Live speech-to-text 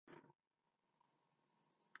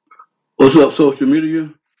What's up, social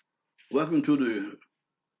media? Welcome to the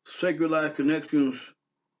Sacred Life Connections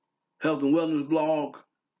Health and Wellness blog.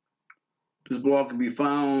 This blog can be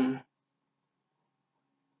found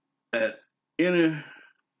at anywhere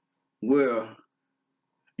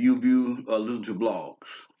you view or listen to blogs.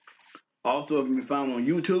 Also, it can be found on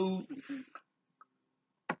YouTube.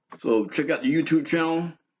 So check out the YouTube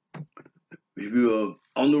channel. If you're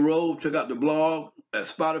on the road, check out the blog at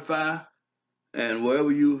Spotify and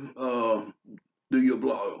wherever you do your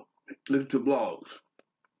blog. Listen to blogs.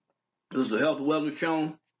 This is a health and wellness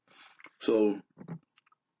channel. So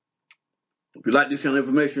if you like this kind of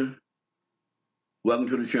information, welcome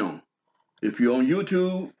to the channel. If you're on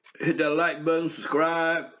YouTube, hit that like button,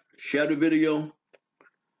 subscribe, share the video,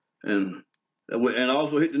 and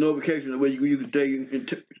also hit the notification. That way you can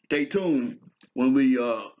stay tuned when we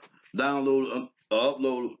download or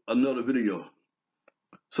upload another video.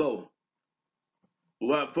 So,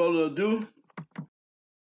 without further ado,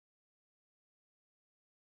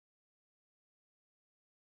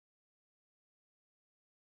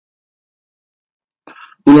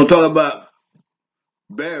 we're going to talk about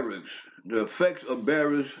berries, the effects of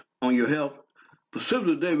berries on your health.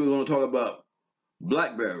 Specifically today, we're going to talk about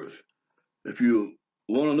blackberries. If you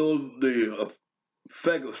want to know the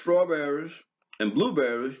effect of strawberries and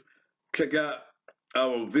blueberries, check out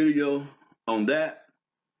our video on that.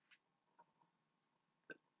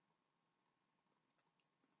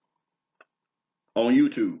 On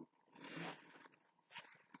YouTube.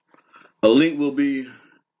 A link will be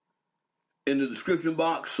in the description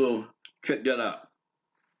box, so check that out.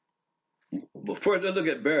 But first, let's look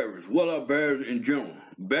at berries. What are berries in general?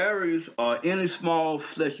 Berries are any small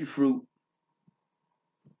fleshy fruit,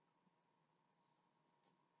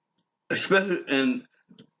 especially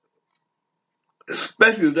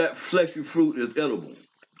if that fleshy fruit is edible.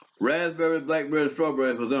 Raspberries, blackberries,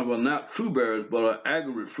 strawberries, for example, are not true berries, but are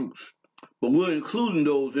aggregate fruits. But we're including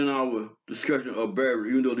those in our discussion of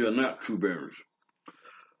berries, even though they are not true berries.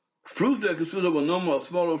 Fruits that consist of a number of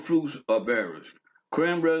smaller fruits are berries.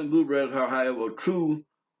 Cranberries and blueberries are, however, true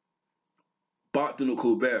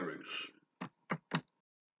botanical berries.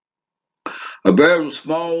 A berry is a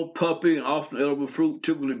small, puffy, and often edible fruit.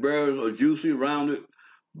 Typically, berries are juicy, rounded,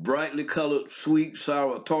 brightly colored, sweet,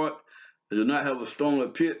 sour, or tart. They do not have a stony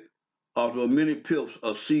pit, although many pips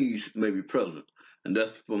or seeds may be present. And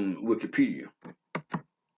that's from Wikipedia.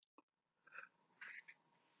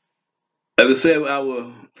 As I said,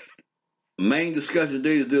 our main discussion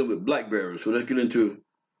today is dealing with blackberries. So let's get into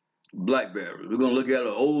blackberries. We're going to look at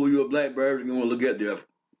an overview of blackberries. We're going to look at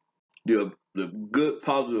the good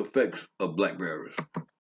positive effects of blackberries.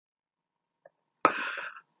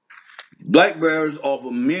 Blackberries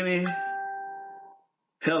offer many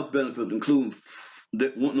health benefits, including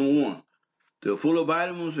number one, they're full of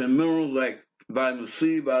vitamins and minerals like vitamin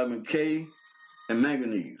C, vitamin K, and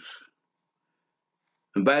manganese.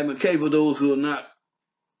 And vitamin K, for those who are not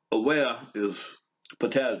aware, is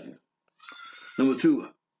potassium. Number two,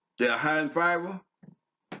 they are high in fiber.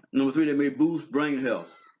 Number three, they may boost brain health.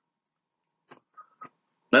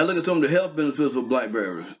 Now look at some of the health benefits of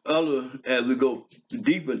blackberries. As we go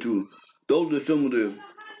deep into, those are some of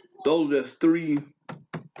those three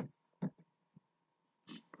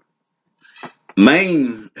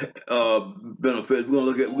main benefits.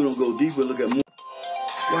 We're gonna go deeper and look at more.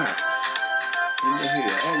 Wow. In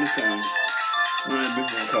here, all this time, running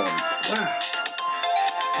before calling. Wow.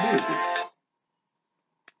 Who is this?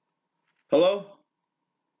 Hello?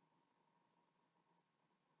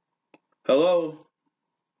 Hello?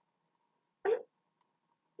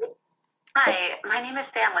 Hi, my name is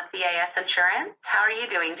Sam with CIS Insurance. How are you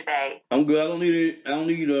doing today? I'm good. I don't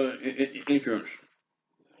need insurance.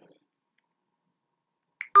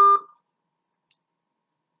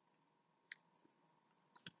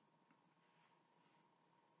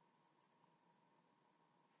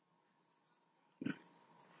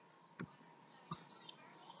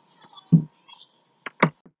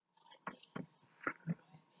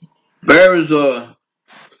 Berries are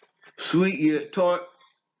sweet yet tart.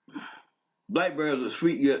 Blackberries are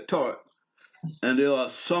sweet yet tart, and they are a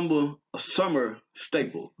summer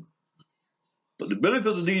staple. But the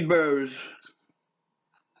benefits of these berries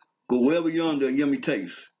go well beyond their yummy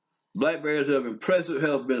taste. Blackberries have impressive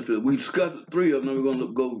health benefits. We discussed three of them, and we're going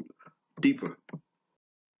to go deeper.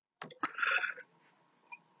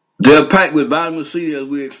 They're packed with vitamin C, as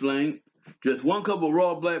we explained. Just one cup of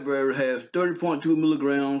raw blackberry has 30.2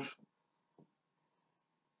 milligrams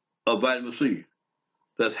of vitamin C.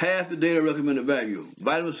 That's half the daily recommended value.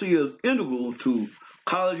 Vitamin C is integral to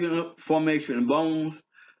collagen formation in bones,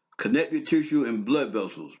 connective tissue, and blood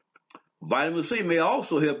vessels. Vitamin C may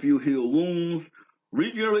also help you heal wounds,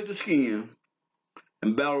 regenerate the skin,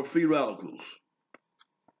 and battle free radicals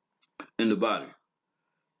in the body.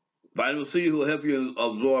 Vitamin C will help you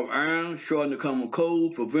absorb iron, shorten the common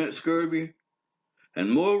cold, prevent scurvy, and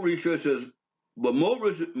more research is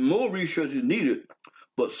needed.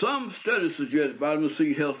 But some studies suggest vitamin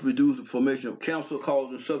C helps reduce the formation of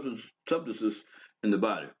cancer-causing substances in the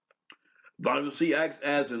body. Vitamin C acts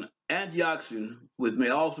as an antioxidant, which may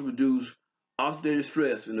also reduce oxidative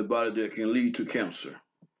stress in the body that can lead to cancer.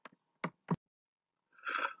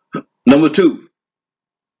 Number 2,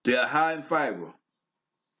 they are high in fiber.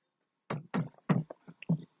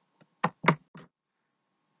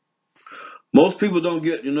 Most people don't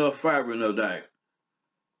get enough fiber in their diet.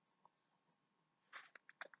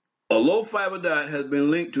 A low fiber diet has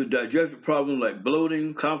been linked to digestive problems like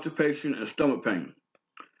bloating, constipation, and stomach pain.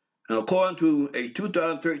 And according to a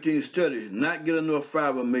 2013 study, not getting enough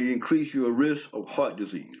fiber may increase your risk of heart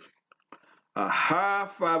disease. A high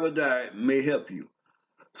fiber diet may help you.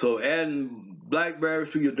 So adding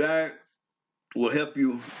blackberries to your diet will help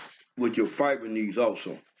you with your fiber needs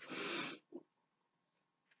also.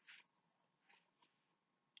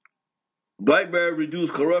 Blackberries reduce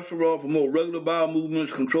cholesterol, promote regular bowel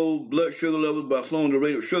movements, control blood sugar levels by slowing the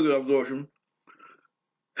rate of sugar absorption,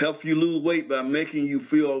 helps you lose weight by making you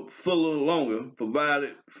feel fuller longer,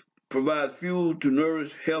 provides fuel to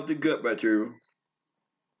nourish healthy gut bacteria.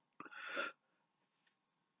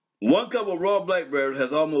 1 cup of raw blackberries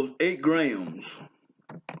has almost 8 grams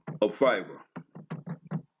of fiber.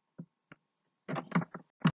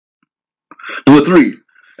 Number 3,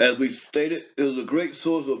 as we stated, is a great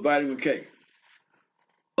source of vitamin K,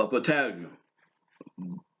 or potassium.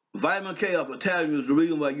 Vitamin K or potassium is the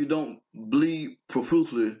reason why you don't bleed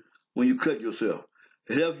profusely when you cut yourself.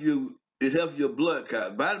 It helps your blood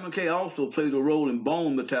count. Vitamin K also plays a role in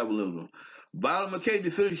bone metabolism. Vitamin K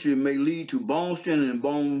deficiency may lead to bone thinning and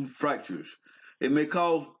bone fractures. It may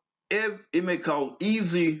cause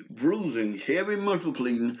easy bruising, heavy muscle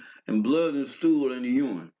bleeding, and blood and stool in the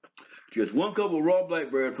urine. Just 1 cup of raw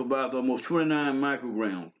blackberry provides almost 29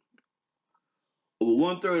 micrograms, over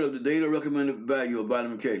 1/3 of the daily recommended value of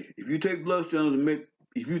vitamin K. If you take blood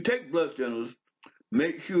thinners,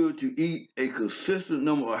 make sure to eat a consistent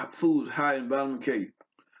number of foods high in vitamin K,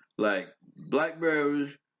 like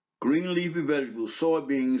blackberries, green leafy vegetables,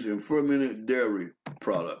 soybeans, and fermented dairy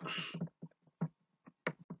products.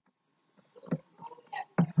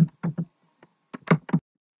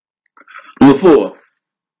 Number 4,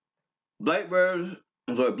 blackberries,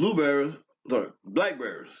 blackberries,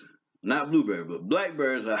 not blueberries, but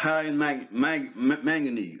blackberries are high in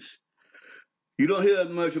manganese. You don't hear as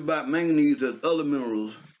much about manganese as other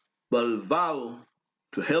minerals, but it's vital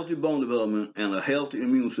to healthy bone development and a healthy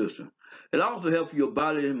immune system. It also helps your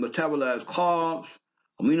body metabolize carbs,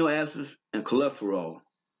 amino acids, and cholesterol.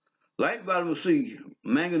 Like vitamin C,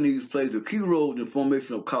 manganese plays a key role in the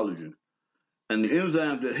formation of collagen. And the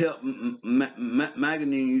enzymes that help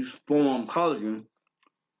manganese form collagen,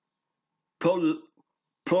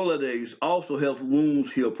 prolidase, also helps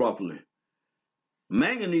wounds heal properly.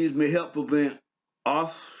 Manganese may help prevent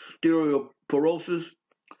osteoporosis,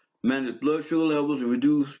 manage blood sugar levels, and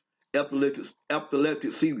reduce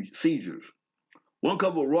epileptic seizures. 1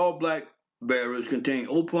 cup of raw blackberries contains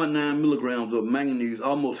 0.9 milligrams of manganese,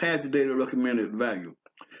 almost half the daily recommended value.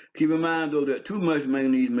 Keep in mind, though, that too much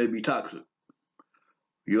manganese may be toxic.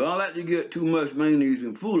 You don't like to get too much manganese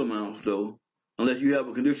in food amounts, though, unless you have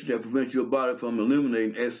a condition that prevents your body from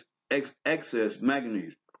eliminating excess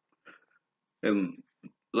manganese, and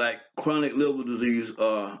like chronic liver disease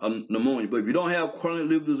or pneumonia. But if you don't have chronic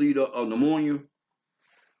liver disease or pneumonia,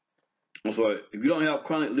 if you don't have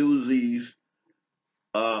chronic liver disease,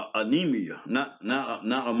 anemia, not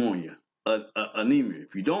ammonia, anemia.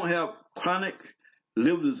 If you don't have chronic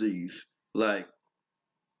liver disease like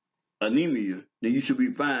anemia, then you should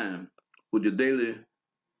be fine with the daily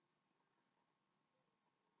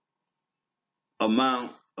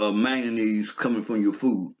amount of manganese coming from your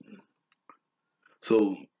food.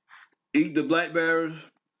 So eat the blackberries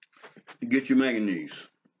to get your manganese.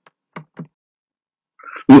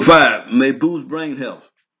 Number 5, may boost brain health.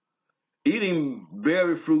 Eating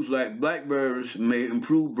berry fruits like blackberries may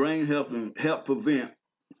improve brain health and help prevent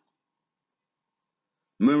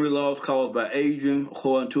memory loss caused by aging,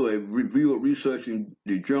 according to a review of research in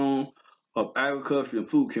the Journal of Agriculture and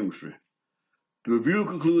Food Chemistry. The review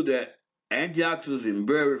concluded that antioxidants in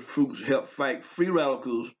berry fruits help fight free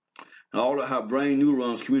radicals and alter how brain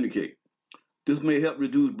neurons communicate. This may help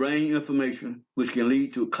reduce brain inflammation, which can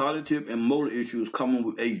lead to cognitive and motor issues common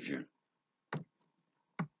with aging.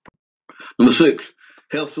 Number 6,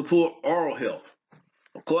 help support oral health.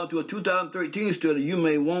 According to a 2013 study, you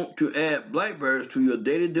may want to add blackberries to your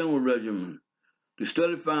daily dental regimen. The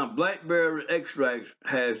study found blackberry extract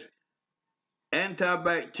has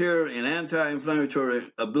antibacterial and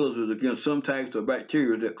anti-inflammatory abilities against some types of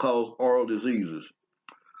bacteria that cause oral diseases.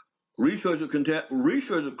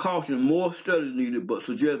 Researchers caution more studies needed, but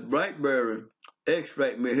suggest blackberry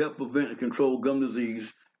extract may help prevent and control gum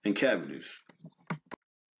disease and cavities.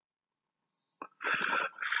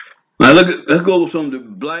 Now let's go over some of the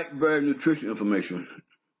blackberry nutrition information.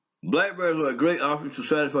 Blackberries are a great option to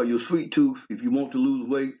satisfy your sweet tooth if you want to lose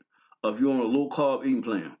weight or if you're on a low-carb eating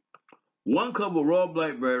plan. 1 cup of raw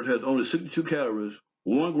blackberries has only 62 calories,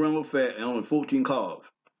 1 gram of fat, and only 14 carbs.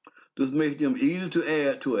 This makes them easy to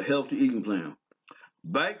add to a healthy eating plan.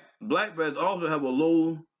 Blackberries also have a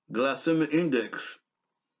low glycemic index,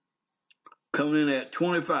 coming in at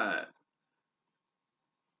 25.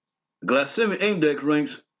 Glycemic index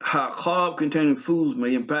ranks how carb-containing foods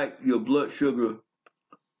may impact your blood sugar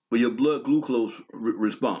or your blood glucose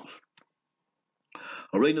response.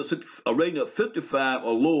 A rating of 55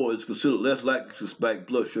 or lower is considered less likely to spike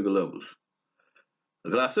blood sugar levels. The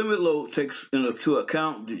glycemic load takes into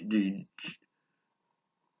account the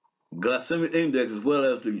glycemic index as well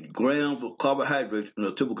as the grams of carbohydrates in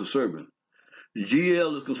a typical serving. The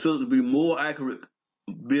GL is considered to be a more accurate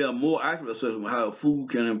assessment of how a food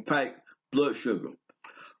can impact blood sugar.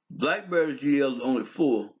 Blackberry's GL is only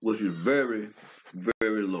 4, which is very,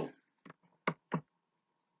 very low.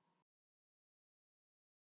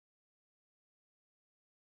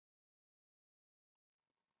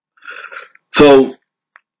 So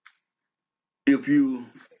if you're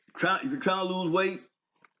trying to lose weight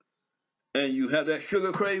and you have that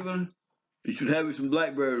sugar craving, you should have some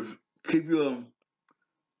blackberries. Keep you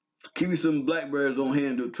some blackberries on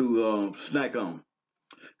hand to snack on.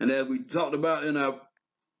 And as we talked about in our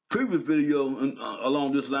previous video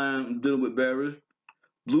along this line dealing with berries,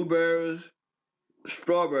 blueberries,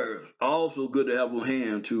 strawberries are also good to have on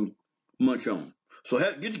hand to munch on. So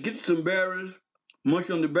get some berries, munch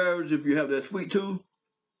on the berries if you have that sweet tooth,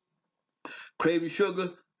 craving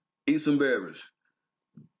sugar, eat some berries.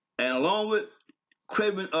 And along with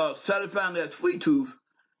satisfying that sweet tooth,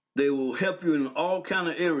 they will help you in all kind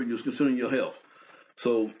of areas concerning your health.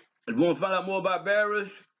 So if you want to find out more about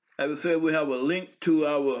berries, as I said, we have a link to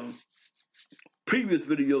our previous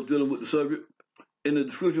video dealing with the subject in the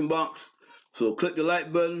description box. So click the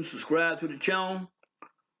like button, subscribe to the channel,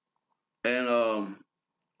 and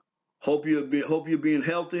hope you're being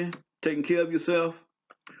healthy, taking care of yourself.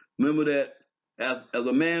 Remember that as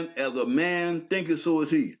a man thinketh, so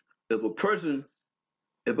is he.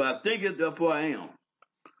 If I think it, therefore I am.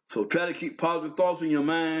 So try to keep positive thoughts in your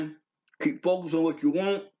mind. Keep focused on what you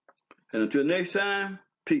want. And until next time,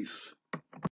 peace.